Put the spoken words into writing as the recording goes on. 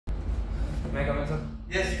May I come in, sir?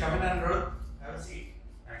 Yes, come in and roll. Have a seat.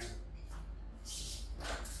 Thank you.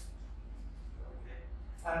 Okay.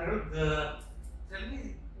 Anirudh, tell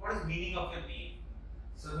me what is the meaning of your name?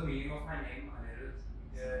 So the meaning of my name,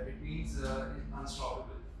 Anirudh, it means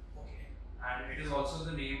unstoppable. Okay. And it is also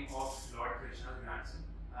the name of Lord Krishna's grandson.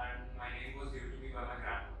 And my name was given to me by my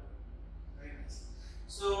grandmother. Very nice.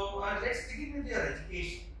 So let's begin with your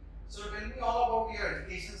education. So tell me all about your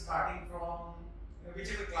education starting from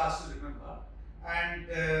whichever class you remember. And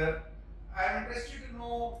I'm interested to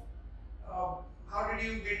know how did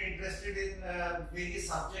you get interested in various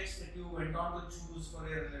subjects that you went on to choose for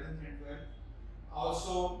your 11th and 12th.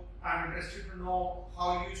 Also, I'm interested to know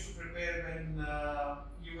how you used to prepare when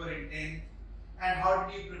you were in 10th and how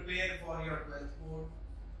did you prepare for your 12th board.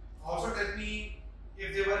 Also tell me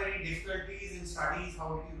if there were any difficulties in studies,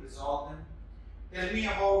 how did you resolve them. Tell me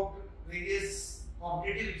about various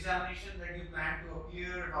competitive examinations that you plan to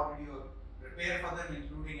appear, how did you prepare for them,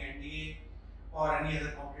 including NDA or any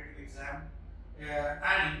other competitive exam,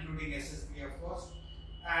 and including SSB, of course.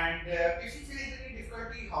 And if you faced any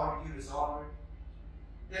difficulty, how did you resolve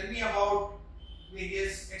it? Tell me about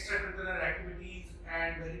various extracurricular activities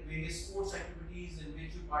and various sports activities in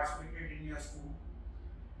which you participated in your school.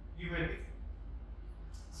 You may begin.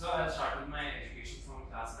 So I'll start with my education from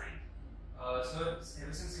class 9. So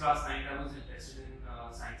ever since class 9, I was interested in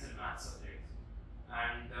science and maths subjects,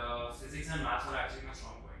 and physics and maths were actually my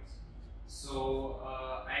strong points. So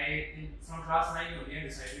from class 9 only, I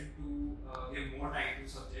decided to give more time to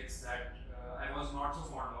subjects that I was not so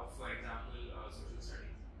fond of, for example, social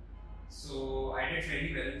studies. So I did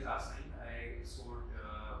fairly well in class 9. I scored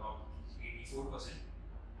about 84%.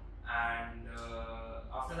 And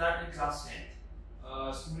after that, in class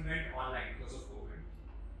 10th, school went online because of COVID.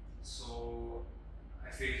 So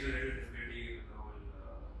I faced a little difficulty with the whole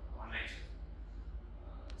online stuff.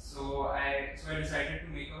 So I decided to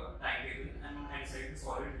make a timetable and I decided to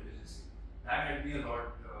follow it religiously. That helped me a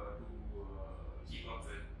lot to keep up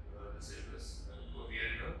with the syllabus, to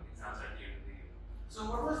appear in the exams at the end of the year. So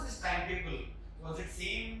what was this timetable? Was it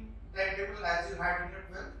same timetable as you had in your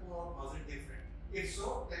 12th or was it different? If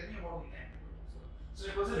so, tell me about the timetable. So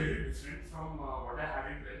it was a little different from what I had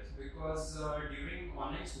in 12th because during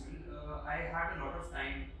online school, I had a lot of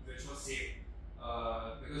time which was saved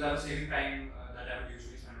because I was saving time that I would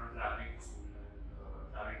usually spend on traveling to school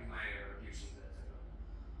and traveling to my tuitions, etc.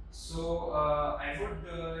 So I would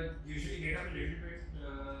usually get up a little bit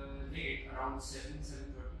late, around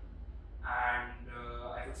 7:30, and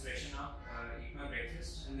I would freshen up, eat my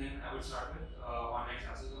breakfast, and then I would start with online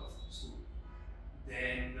classes of school.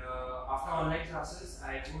 Then after online classes,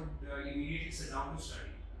 I would immediately sit down to study.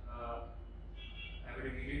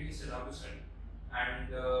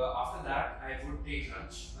 And after that, I would take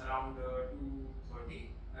lunch around 2:30.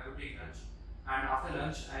 I would take lunch, and after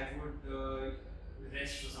lunch, I would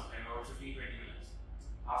rest for some time, about 15-20 minutes.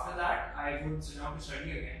 After that, I would sit down to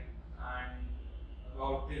study again, and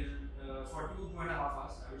about for 2.5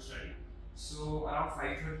 hours, I would study. So around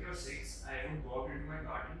 5:30 or 6, I would go out into my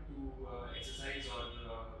garden to exercise or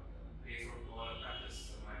play football, practice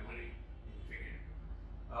my bowling, cricket.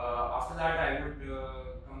 After that, I would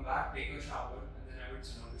come back, take a shower, and then I would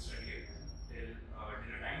sit down to study again till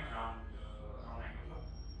dinner time around 9 o'clock.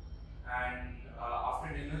 And after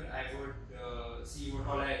dinner, I would see what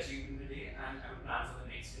all I achieved in the day, and I would plan for the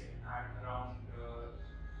next day. And around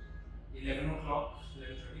 11 o'clock,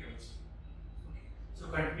 11:30, I would sleep. So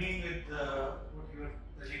continuing with what you were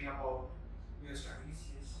telling about your studies,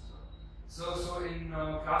 yes. So in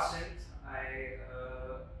class 10th,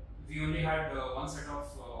 we only had one set of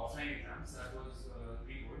offline exams, that was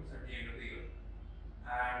 3 boards at the end of the year,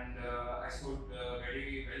 and I scored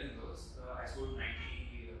very well in those. I scored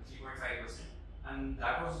 93.5%, and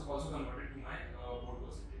that was also converted to my board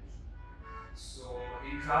percentage. So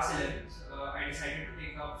in class 11th, I decided to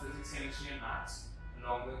take up physics, chemistry, and maths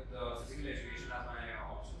along with physical education as my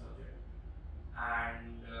option subject,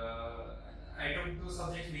 and I took those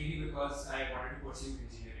subjects mainly because I wanted to pursue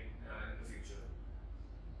engineering in the future.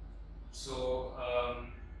 So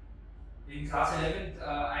in class 11th,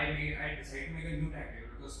 I decided to make a new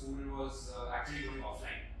timetable because school was actually going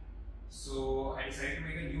offline. So I decided to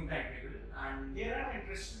make a new timetable, and here I'm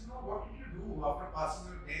interested to know what did you do after passing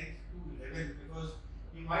your 10th to 11th, because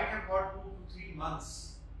you might have got 2 to 3 months.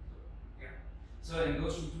 So in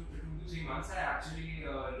those 2 to 3 months, I actually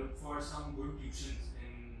looked for some good tuitions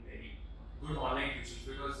in Delhi, good online tuitions,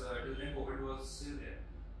 because till then COVID was still there.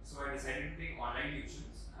 So I decided to take online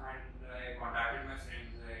tuitions, and I contacted my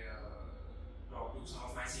friends. I talked to some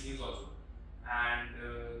of my seniors also, and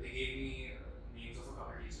they gave me names of a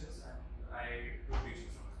couple of teachers, and I took tuition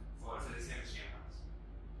from them for physics, chemistry,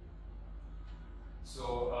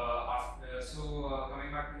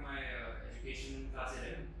 Coming back to my education in class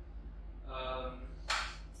 11,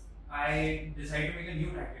 I decided to make a new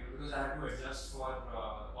timetable because I had to adjust for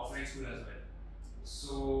offline school as well.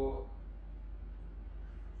 So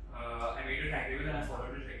I made a timetable and I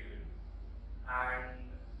followed it regularly. And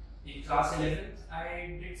in class 11th,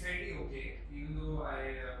 I did fairly okay, even though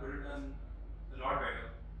I could have done a lot better.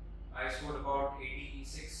 I scored about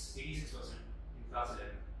 86% in class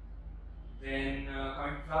 11. Then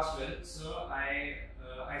coming to class 12, so I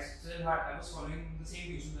was following the same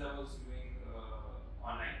tuition that I was doing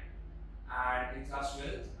online. And in class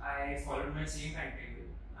 12th, I followed my same timetable,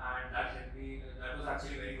 and that helped me. That was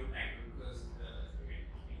actually a very good timetable because it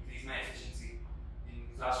increased my efficiency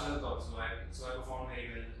in class 12th also. So I performed very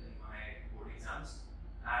well in my board exams,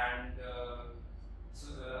 and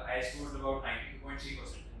I scored about 92.3%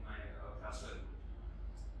 in my class 12.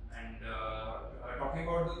 And talking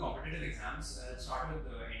about the competitive exams, I'll start with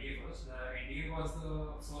the NDA first. The NDA was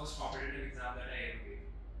the first competitive exam that I ever gave.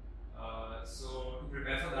 So to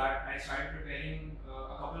prepare for that, I started preparing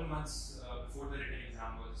a couple of months before the written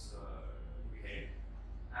exam was to be held.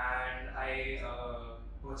 And I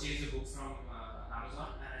purchased a book from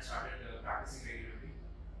Amazon and I started practicing regularly.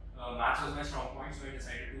 Maths was my strong point, so I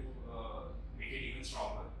decided to make it even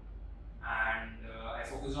stronger. And I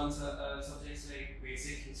focused on subjects like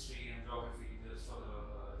basic history and geography just for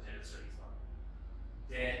the general studies part.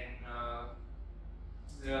 Then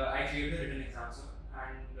I cleared the written exam,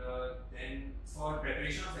 and then for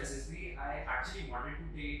preparation of SSB, I actually wanted to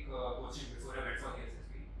take coaching before I went for the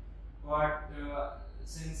SSB. But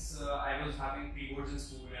since I was having pre-boards in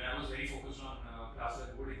school and I was very focused on class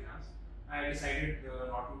 12 board exams, I decided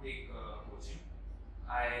not to take coaching.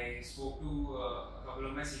 I spoke to a couple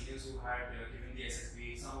of my seniors who had given the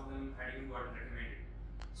SSB. Some of them had even gotten recommended.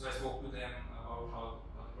 So I spoke to them about how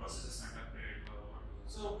the process is conducted.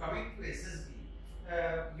 So coming to SSB,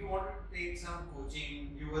 you wanted to take some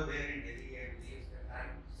coaching. You were there in Delhi at the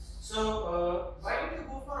time. So why did you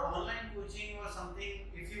go for online coaching or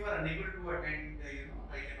something if you were unable to attend,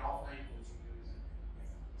 like an offline coaching?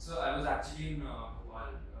 So I was actually in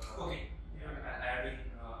Bhopal. Okay. I had been.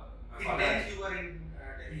 In 10th you were in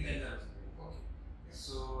Delhi. In 10th I was in Delhi. Okay.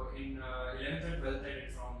 So in 11th and 12th I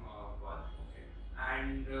did from Bhopal. Okay.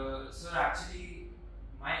 And so actually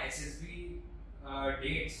my SSB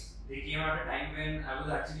dates, they came at a time when I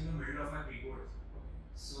was actually in the middle of my pre-boards.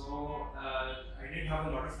 So I didn't have a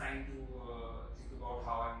lot of time to think about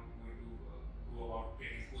how I'm going to go about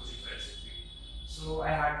getting coaching for SSB. So I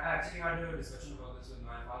actually had a discussion about this with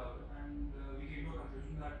my father, and we came to a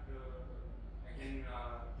conclusion that I can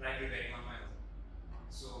try preparing on my own.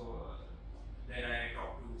 So then I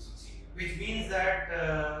talked to some seniors. Which means that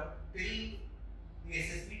till the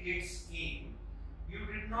SSB dates came, you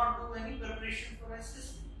did not do any preparation for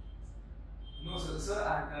SSB. No,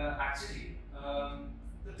 sir. Actually,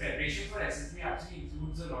 the preparation for SSB actually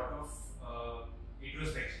includes a lot of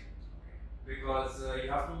introspection, because you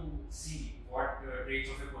have to see what traits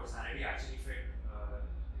of your personality actually fit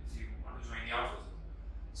if you want to join the armed forces.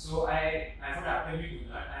 So I would actively do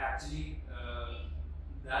that. I actually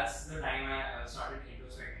that's the time I started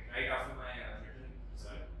introspecting. Right after my written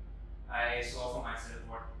result, I saw for myself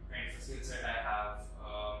what kind of a skill set I have,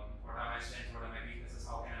 what are my strengths, what are my weaknesses,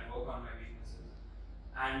 how can I work on my weaknesses.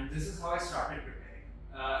 And this is how I started preparing.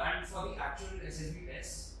 And for the actual SSB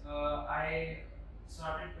tests, I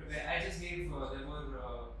started preparing. I just gave, there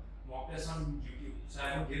were mock tests on YouTube. So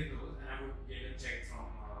I would give those and I would get them checked from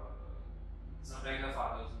sometimes my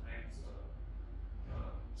father, sometimes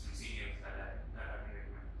some seniors that have been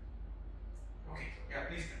recommended. Okay, yeah,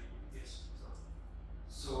 please continue. Yes.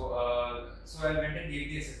 So I went and gave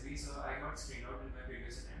the SSB, so I got screened out in my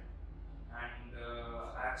previous attempt. And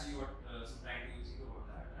I actually got some time to think about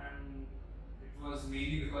that. And it was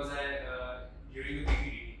mainly because during the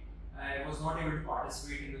PPDT, I was not able to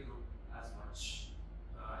participate in the group as much.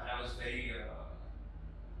 And I was very,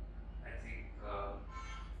 I think,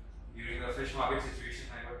 during the fish market situation,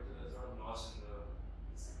 I got sort of lost in the.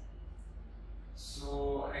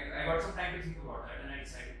 So I got some time to think about that, and I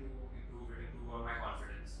decided to improve on my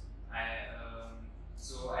confidence.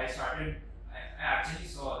 So I actually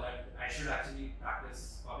saw that I should actually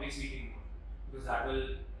practice public speaking more, because that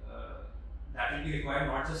will be required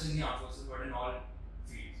not just in the armed forces but in all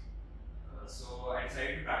fields. So I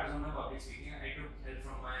decided to practice on my public speaking. I took help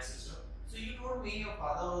from my sister. So you told me your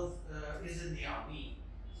father is in the army,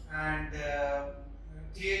 and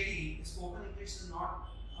clearly spoken English is not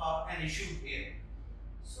an issue here.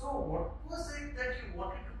 So what was it that you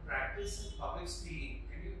wanted to practice in public speaking?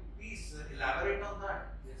 Can you please elaborate on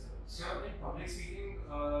that? Yes, sir. So in public speaking,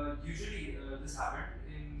 usually this happened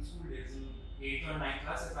in school days in 8th or 9th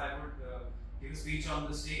class. If I would give a speech on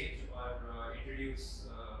the stage or introduce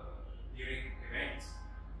during events,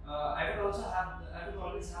 I would always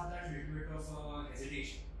have that little bit of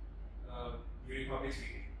hesitation during public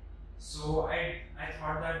speaking. So I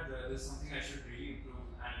thought that this is something I should really improve,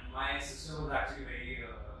 and my sister was actually very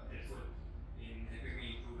helpful in helping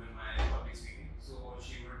me improve in my public speaking. So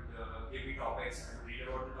she would give me topics, I would read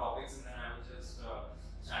about the topics, and then I would just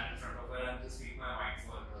stand in front of her and just speak my mind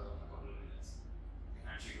for a couple of minutes,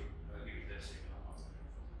 and she would give me the statement on how to.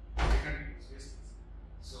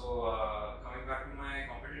 So coming back to my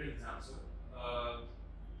competitive exams,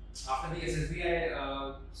 so after the SSB,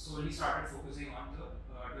 I slowly started focusing on the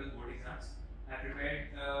 12th board exams. I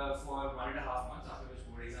prepared for 1.5 months, after which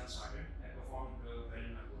board exams started. I performed well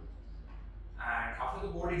in my board. And after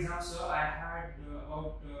the board exams, sir, I had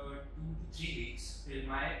about 2 to 3 weeks till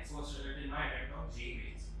my attempt of JEE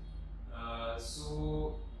mains.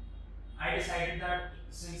 So I decided that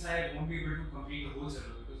since I won't be able to complete the whole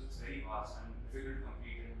syllabus because it's very vast and difficult to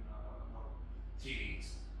complete in about 3 weeks,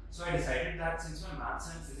 so I decided that since my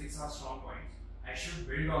maths and physics are strong points, I should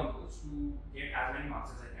build on those to get as many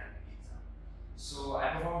marks as I can in the exam. So I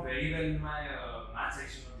performed very well in my maths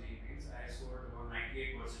section of the mains. I scored about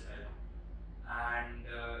 98 percentile. And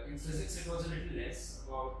in physics it was a little less,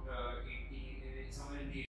 about 80, somewhere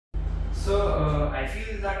in the. So I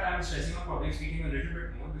feel that I'm stressing on public speaking a little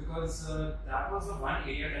bit more because that was the one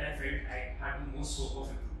area that I felt I had the most scope of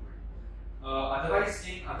improvement. Otherwise,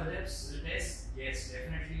 in other tests, yes,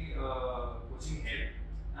 definitely coaching helped.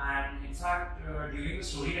 And in fact, during the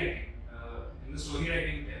story writing, in the story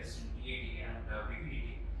writing test in TAT and PPT,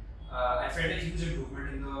 I felt a huge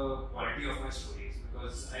improvement in the quality of my stories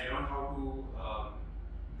because I learned how to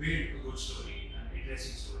build a good story, an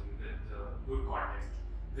interesting story with good content,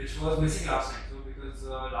 which was missing last time. So because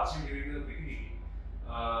last time during the PPT,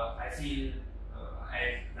 I feel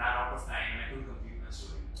I ran out of time and I couldn't complete my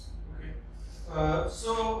story. Okay.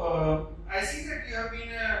 I see that you have been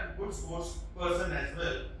a good sports person as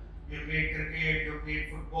well. You played cricket, you played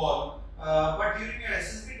football, but during your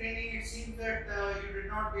SSB training, it seems that you did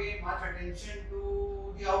not pay much attention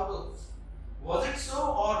to the outdoors. Was it so,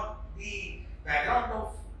 or the background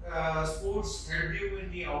of sports helped you in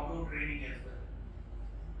the outdoor training as well?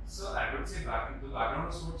 So I would say the background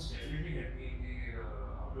of sports definitely helped me in the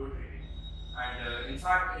outdoor training. And in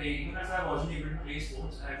fact, even if I wasn't able to play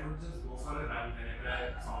sports, I would just go for a run whenever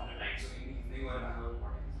I found the time. So in the evening or in the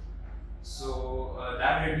morning. So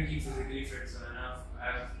that helped me keep physically fit. So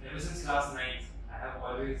ever since class 9th, I have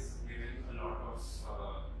always given a lot of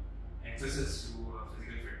emphasis to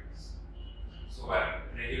physical fitness. So I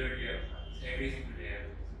regularly every single day.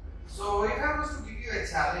 So if I was to give you a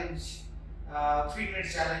challenge,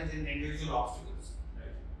 3-minute challenge in individual obstacles,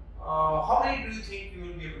 Right. How many do you think you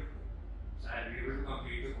will be able to do? So I'll be able to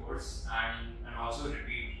complete the course and also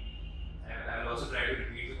repeat. I will also try to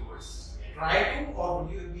repeat the course. Try to, or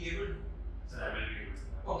will you be able to? So I will be able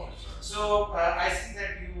to. Okay. So I see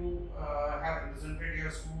that you have represented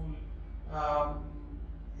your school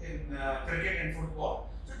in cricket and football.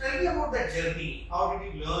 So tell me about that journey. How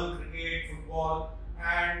did you learn cricket, football,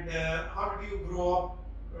 and how did you grow up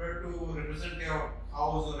to represent your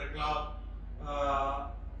house or a club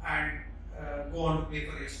and go on to play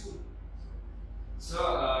for your school? So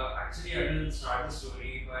actually, I will start the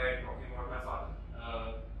story by talking about my father.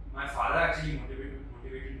 My father actually motivated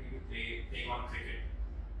me to take on cricket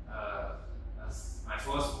as my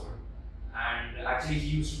first sport. And actually,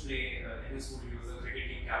 he used to play in his school. He was a cricket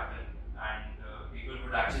team captain, and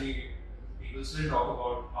people still talk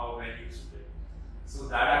about how well he used to play. So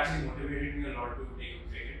that actually motivated me a lot to take up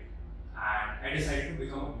cricket, and I decided to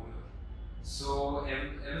become a bowler. So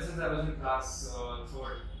ever since I was in class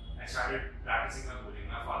 3rd, I started practicing my bowling.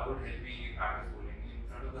 My father would help me practice bowling in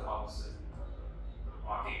front of the house and the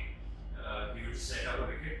parking. He would set up a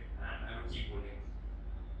wicket and I would keep bowling.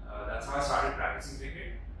 That's how I started practicing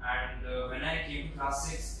cricket. And when I came to class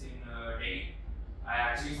 6 in Delhi, I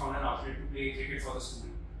actually found an opportunity to play cricket for the school.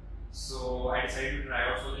 So I decided to try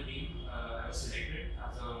out for the team. I was selected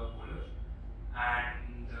as a bowler.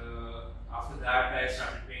 And after that, I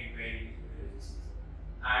started playing very religiously.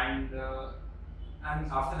 And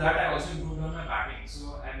after that, I also improved on my batting.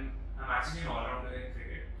 So I'm actually an all-rounder in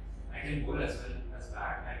cricket. I can bowl as well as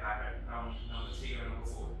bat. I bat at around number 3 or number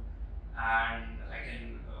 4. And I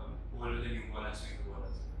can bowl with a new ball and swing the ball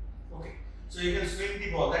as well. Okay. So you can swing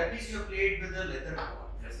the ball. That means you have played with a leather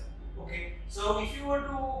ball. Yes, sir. Okay. So if you were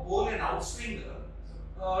to bowl an outswinger,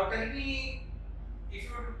 tell me, if you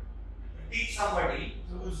were to teach somebody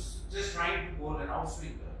who's just trying to bowl an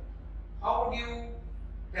outswinger, how would you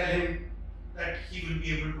tell him that he will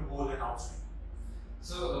be able to bowl an outswing?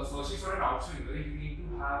 So, firstly, for an outswinger, you need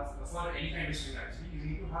to have, for any kind of swing actually, you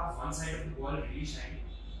need to have one side of the ball really shiny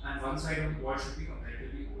and one side of the ball should be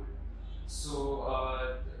comparatively old. So,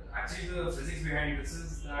 actually, the physics behind this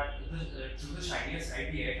is that through the shinier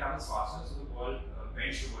side, the air travels faster, so the ball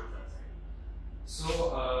bends towards that side. So,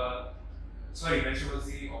 sorry, bends towards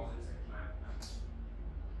the opposite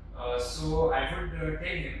side. So, I would tell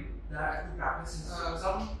him that to practice his.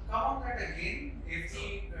 Come on that again. If the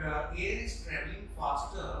air is traveling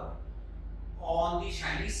faster on the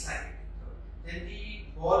shiny side, then the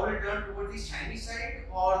ball will turn toward the shiny side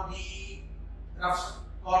or the rough side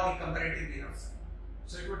or the comparatively rough side.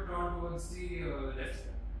 So it would turn towards the left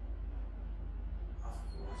side.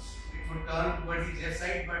 Of course, it would turn towards the left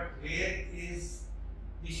side, but where is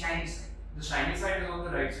the shiny side? The shiny side is on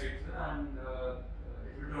the right side, sir, and it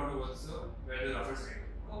will turn towards where the rougher side is.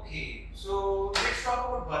 Okay, so let's talk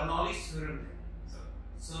about Bernoulli's theorem then.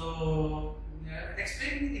 So,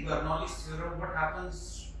 explain me the Bernoulli's theorem. What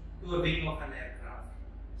happens to a wing of an aircraft?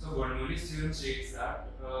 So Bernoulli's theorem states that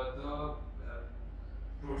the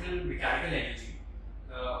total mechanical energy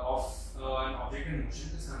of an object in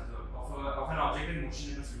motion is conserved. Of an object in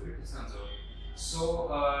motion in a fluid is conserved. So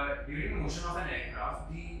during the motion of an aircraft,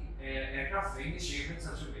 the aircraft wing is shaped in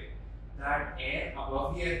such a way that air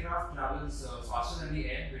above the aircraft travels faster than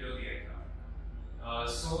the air below the aircraft.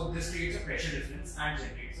 So this creates a pressure difference and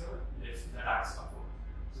generates a lift that acts upward.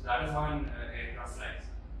 So that is how an aircraft flies.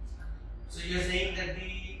 So you are saying that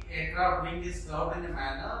the aircraft wing is curved in a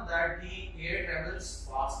manner that the air travels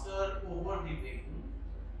faster over the wing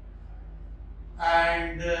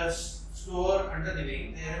and slower under the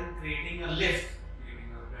wing, then creating a lift.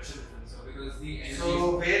 Creating a pressure difference. So because the energy.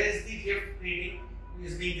 So where is the lift creating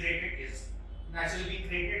is being created? Is naturally being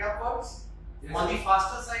created upwards on the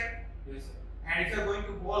faster side. Yes, sir. And if you are going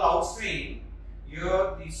to bowl outswing, you're a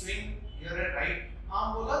right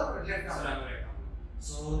arm bowler or left arm? Sir, I'm a right arm.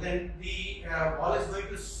 So then the ball is going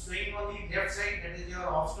to swing on the left side, that is your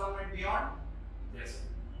off stump and beyond? Yes, sir.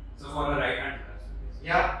 So for a right hand,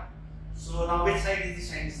 Yeah. So now which side is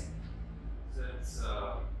the shiny side? So it's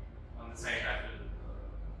on the side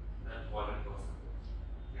that ball will go.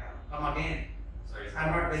 Yeah. Come again. Sorry, sir.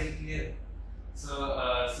 I'm not very clear. So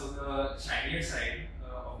the shinier side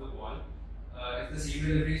of the ball, if the seam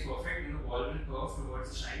delivery is perfect, then the ball will curve towards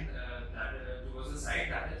the shine towards the side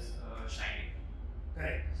that is shining.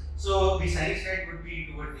 Correct. So the shiny side would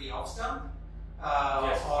be toward the off stump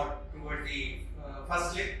Yes. or toward the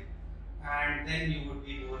first slip, and then you would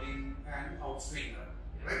be bowling an outswinger.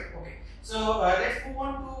 Right? Okay. So let's move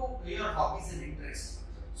on to your hobbies and interests.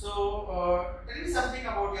 So tell me something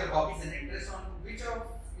about your hobbies and interests. On which of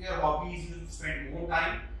your hobbies you spend more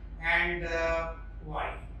time and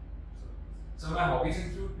why? So my hobbies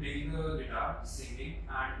include playing the guitar, singing,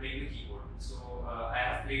 and playing the keyboard. So I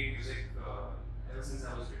have played music ever since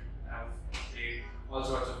I was little. I have played all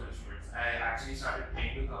sorts of instruments. I actually started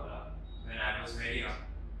playing the tabla when I was very young,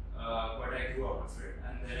 but I grew out of it,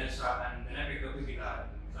 and then I picked up the guitar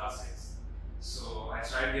in class 6. So I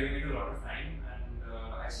started giving it a lot of time, and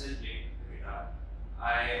I still play the guitar.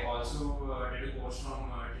 I also did a course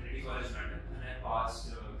from Trinity College London, and I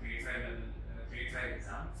passed grade 5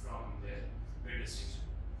 exam from there with distinction.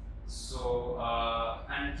 So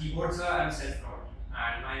and keyboards I'm self-taught,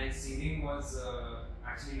 and my singing was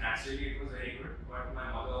actually naturally it was very good, but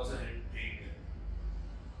my mother also helped train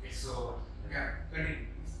me. So Yeah, continue.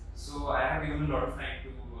 so I have given a lot of time to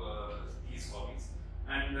these hobbies.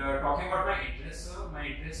 And talking about my interests, my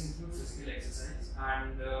interests include physical exercise,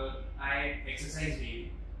 and I exercise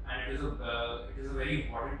daily, and it is a very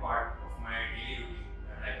important part of my daily routine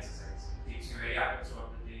that I exercise. It keeps me very active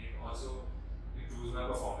throughout the day. It also improves my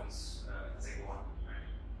performance as I go on.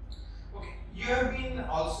 Okay, you have been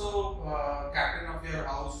also captain of your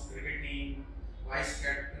house cricket team, vice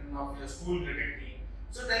captain of your school cricket team.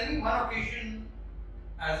 So tell me one occasion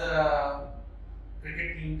as a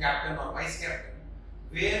cricket team captain or vice captain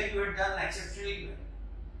where you had done exceptionally well.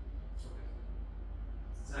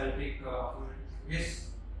 So I'll take half a minute. Yes.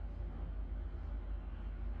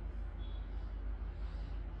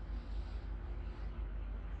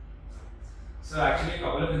 So actually a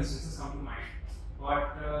couple of instances come to mind,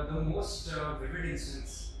 but the most vivid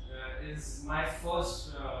instance is my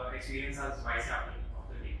first experience as vice captain of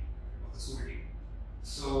the team, of the school team.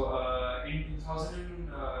 So in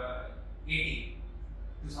 2018,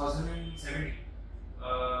 2017,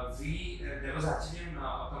 there was actually an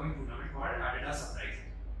upcoming tournament called Adidas Surprise.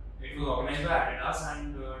 It was organized by Adidas,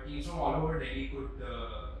 and teams from all over Delhi could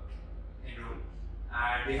enroll.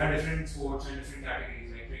 And they had different sports and different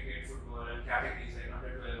categories like cricket, football, and categories like under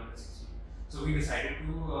 12, under 16. So we decided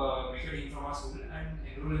to make a team from our school and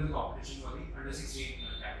enroll in the competition for the under 16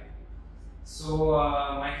 category. So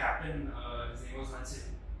my captain, his name was Hansil.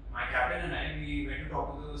 My captain and I, we went to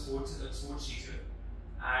talk to the sports teacher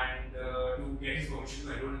and to get his permission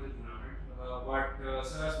to enroll in the tournament.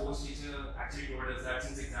 So our sports teacher actually told us that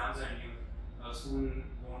since exams are new, school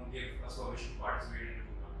won't give us permission to participate in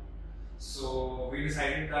the tournament. So we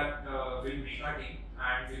decided that we'll make our team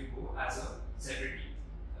and we'll go as a separate team,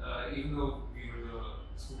 even though we were the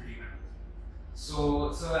school team members.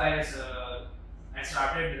 So I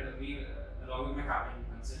started, along with my captain,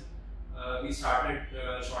 Hansen, we started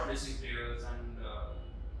shortlisting players and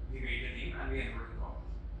we made the team and we enrolled in the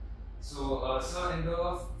competition. So in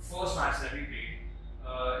the first match that we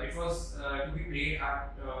played, it was to be played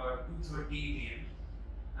at 2:30 p.m.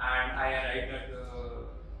 and I arrived at the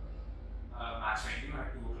match venue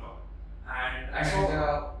at 2 o'clock. And I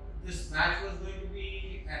saw this match was going to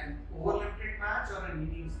be an over-limited match or an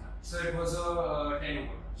innings match? So it was a 10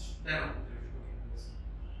 over match. 10 over.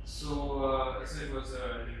 So it was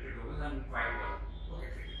limited overs and 5 over.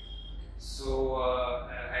 Okay. So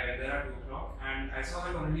I went there at 2 o'clock and I saw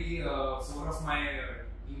that only 4 of my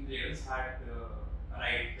team players had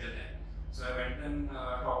arrived till then. So I went and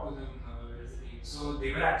talked to them. So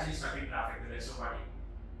they were actually stuck in traffic, the rest of our team.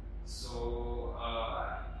 So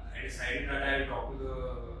I decided that I'll talk to the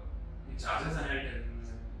in charges and I'll tell them,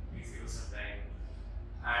 please give us some time.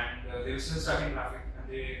 And they were still stuck in traffic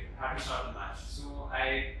and they had to start the match. So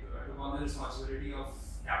I took on the responsibility of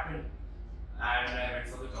captain and I went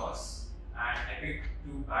for the toss and I picked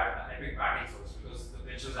batting first because the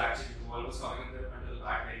pitch was actually, the ball was coming under the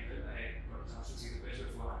bat very well. I got a chance to see the pitch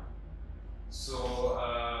beforehand. So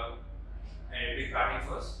I picked batting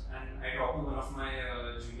first and I talked to one of my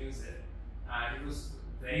juniors there and he was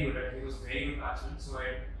very good. He was a very good batsman. So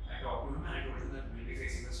I talked to him and I told him that we'll be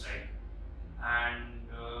facing the strike,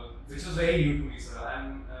 and which was very new to me. So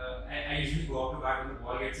I usually go up to bat when the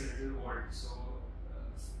ball gets a little old. So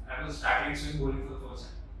I was tackling swing bowling for the first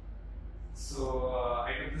time. So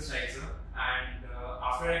I took the strike, sir, and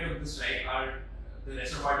after I took the strike, the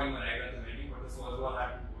rest of our team arrived at the venue, but the first ball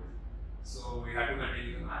had to bowl. So we had to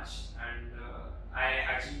continue the match, and I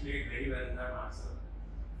actually played very well in that match, sir.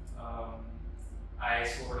 I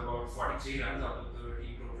scored about 43 runs out of the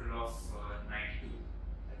team total of 92,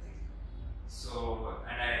 I think. So,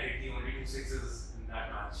 and I hit the only 2 sixes in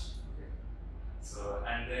that match. Okay. So,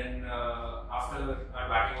 and then after our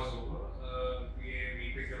batting was over,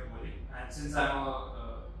 we picked up bowling. And since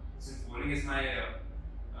since bowling is my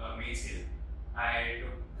main skill, I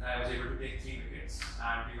was able to take 3 wickets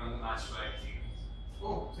and we won the match by 3 runs.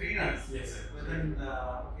 Oh, 3 runs? Yes, sir. With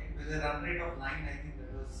a run rate of 9, I think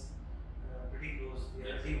that was pretty close.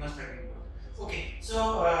 The team must have been good. Okay, so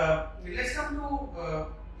let's come to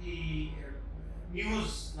the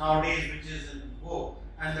news nowadays which is in vogue,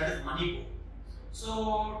 and that is Manipur.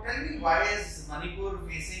 So tell me, why is Manipur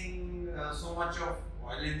facing so much of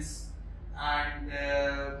violence, and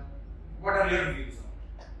what are your views on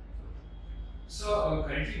it? So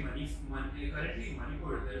currently in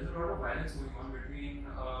Manipur, there is a lot of violence going on between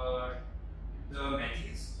the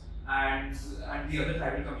Metis and the other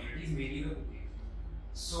tribal communities, mainly the Kuki.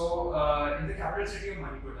 So in the capital city of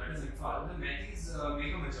Manipur, that is Imphal, the Metis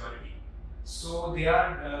make a majority. So they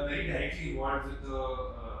are very directly involved with the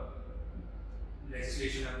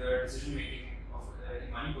legislation and the decision making of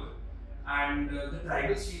in Manipur. And the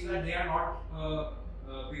tribals feel that they are not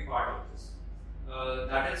a big part of this.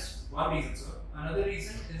 That is one reason, sir. Another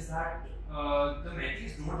reason is that the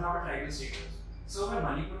Metis don't have a tribal status. So when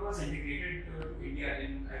Manipur was integrated to India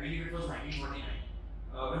in, I believe it was 1949,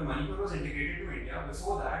 when Manipur was integrated to India,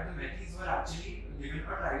 before that the Metis were actually given a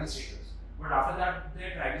tribal status. But after that,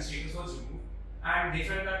 their tribal status was removed, and they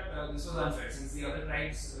felt that this was unfair since the other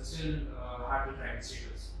tribes still had the tribal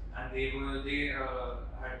status, and they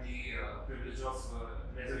had the privilege of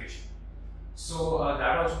reservation. So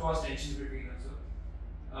that also caused tensions between them.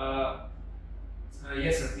 So,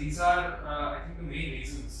 yes, sir. These are, I think, the main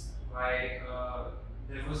reasons why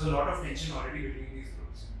there was a lot of tension already between these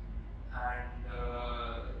groups, and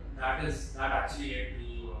that actually led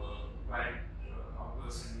to violent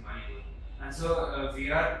outbursts in Manipur. And so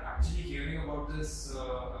we are actually hearing about this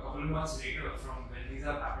a couple of months later from when these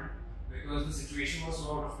have happened, because the situation was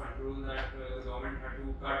so out of control that the government had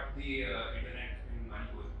to cut the internet in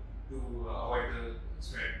Manipur to avoid the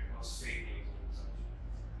spread of fake news and such.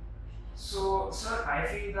 So, sir, I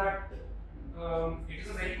feel that it is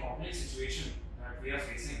a very complex situation that we are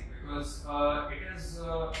facing, because it is,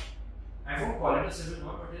 I won't call it a civil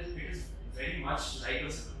war, but it is very much like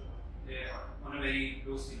a civil war on a very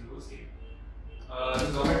low scale.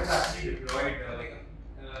 The government has actually actually deployed.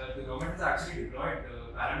 The government has actually deployed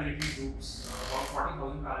paramilitary troops. About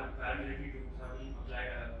 40,000 paramilitary troops have been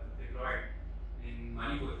deployed in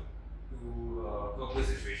Manipur to curb the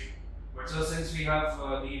situation. But so since we have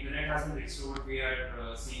the internet has been restored, we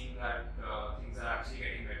are seeing that things are actually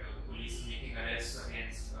getting better. The police is making arrests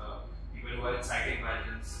against people who are inciting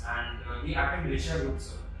violence, and the active militia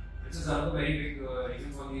groups, which is another very big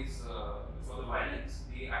reason for these for the violence.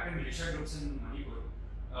 The active militia groups in Manipur,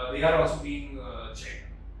 they are also being checked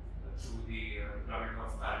through the deployment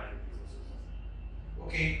of paramilitary forces.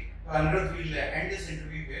 Okay, Anirudh, we'll end this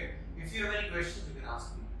interview here. If you have any questions, you can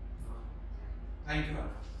ask me. Thank you,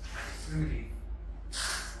 Anirudh. Really.